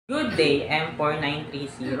day,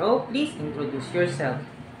 M4930. Please introduce yourself.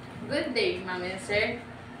 Good day, ma'am and sir.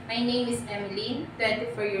 My name is Emmeline,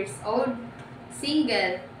 24 years old,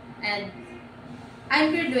 single, and I'm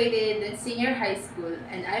graduated in senior high school,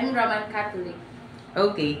 and I'm Roman Catholic.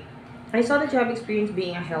 Okay. I saw that you have experience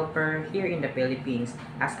being a helper here in the Philippines.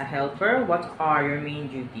 As a helper, what are your main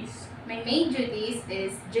duties? My main duties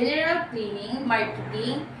is general cleaning,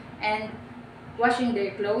 marketing, and washing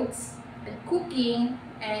their clothes, and cooking,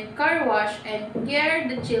 and car wash, and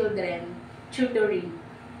care the children, tutoring.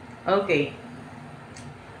 Okay.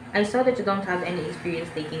 I saw that you don't have any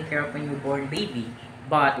experience taking care of a newborn baby,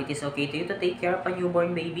 but it is okay to you to take care of a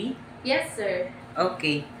newborn baby? Yes, sir.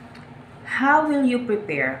 Okay. How will you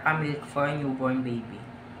prepare a milk for a newborn baby?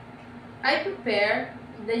 I prepare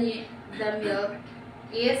the milk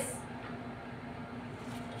is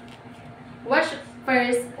wash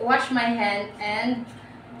wash my hand and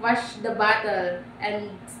wash the bottle,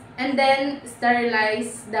 and then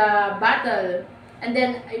sterilize the bottle, and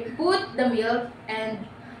then I put the milk and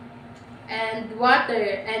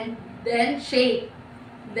water, and then shake,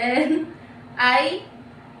 then I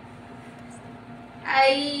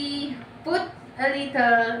I put a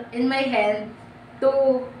little in my hand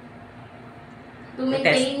to to To test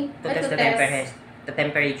maintain to test the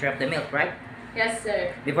temperature of the milk, right? Yes,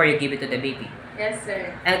 sir. Before you give it to the baby. Yes,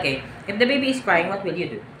 sir. Okay. If the baby is crying, what will you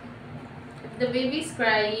do? If the baby is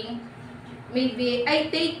crying, maybe I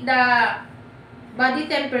take the body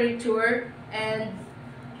temperature, and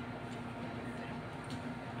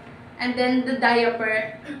then the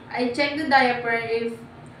diaper. I check the diaper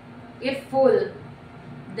if full.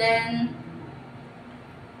 Then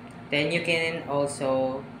Then you can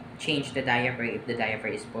also change the diaper if the diaper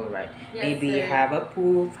is full, right? yes, Maybe sir. have a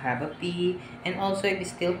poop, have a pee, and also if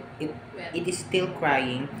Well, it is still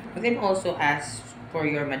crying, you can also ask for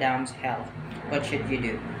your madam's help. What should you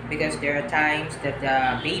do? Because there are times that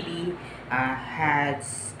the baby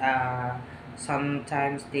has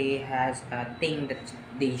sometimes they has a thing that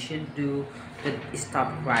they should do to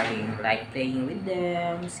stop crying, like playing with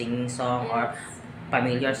them, singing song, or yes.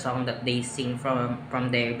 familiar song that they sing from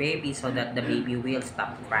their baby so that the baby will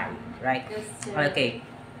stop crying, right? Yes, sir. Okay.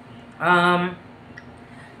 Um,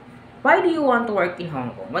 why do you want to work in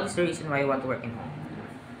Hong Kong? What is the reason why you want to work in Hong Kong?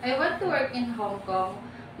 I want to work in Hong Kong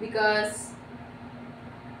because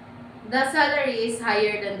the salary is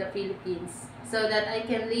higher than the Philippines, so that I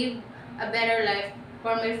can live a better life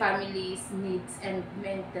for my family's needs and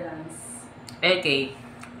maintenance. Okay.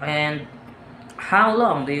 And how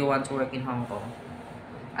long do you want to work in Hong Kong?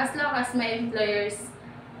 As long as my employers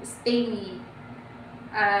stay me,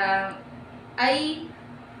 uh, I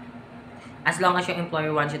As long as your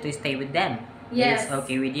employer wants you to stay with them, yes, it is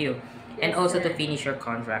okay with you. And yes, also sir. to finish your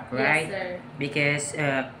contract, Yes, right? sir. Because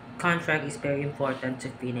contract is very important to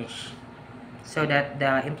finish so that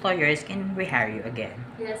the employers can rehire you again.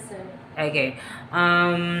 Yes, sir. Okay.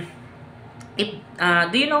 If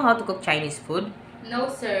do you know how to cook Chinese food? No,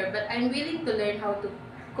 sir, but I'm willing to learn how to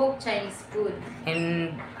cook Chinese food.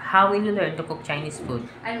 And how will you learn to cook Chinese food?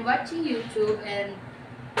 I'm watching YouTube, and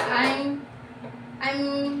I'm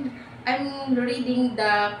I'm I'm reading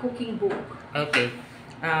the cooking book. Okay.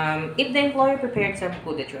 If the employer prepared some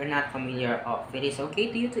food that you are not familiar of, it is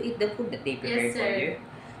okay to you to eat the food that they prepared Yes, for sir. you.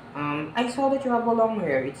 I saw that you have a long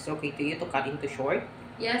hair. It's okay to you to cut into short.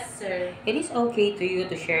 Yes, sir. It is okay to you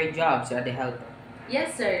to share jobs as a helper.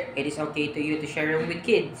 Yes, sir. It is okay to you to share room with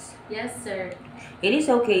kids. Yes, sir. It is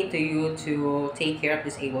okay to you to take care of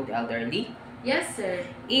disabled elderly. Yes, sir.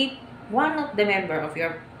 If one of the member of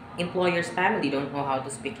your employer's family don't know how to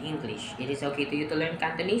speak English, it is okay to you to learn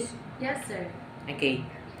Cantonese? Yes, sir. Okay.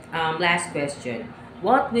 Last question.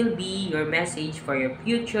 What will be your message for your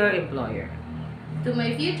future employer? To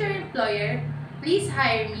my future employer, please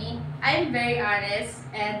hire me. I'm very honest,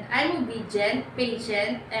 and I'm obedient,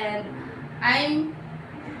 patient, and I'm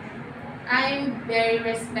I'm very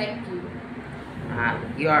respect you.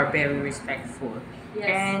 You are very respectful. Yes.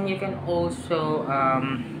 And you can also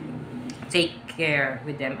take care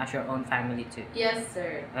with them as your own family too. Yes,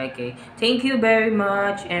 sir. Okay. Thank you very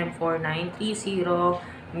much. M4930,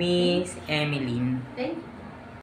 Miss Emeline. Thank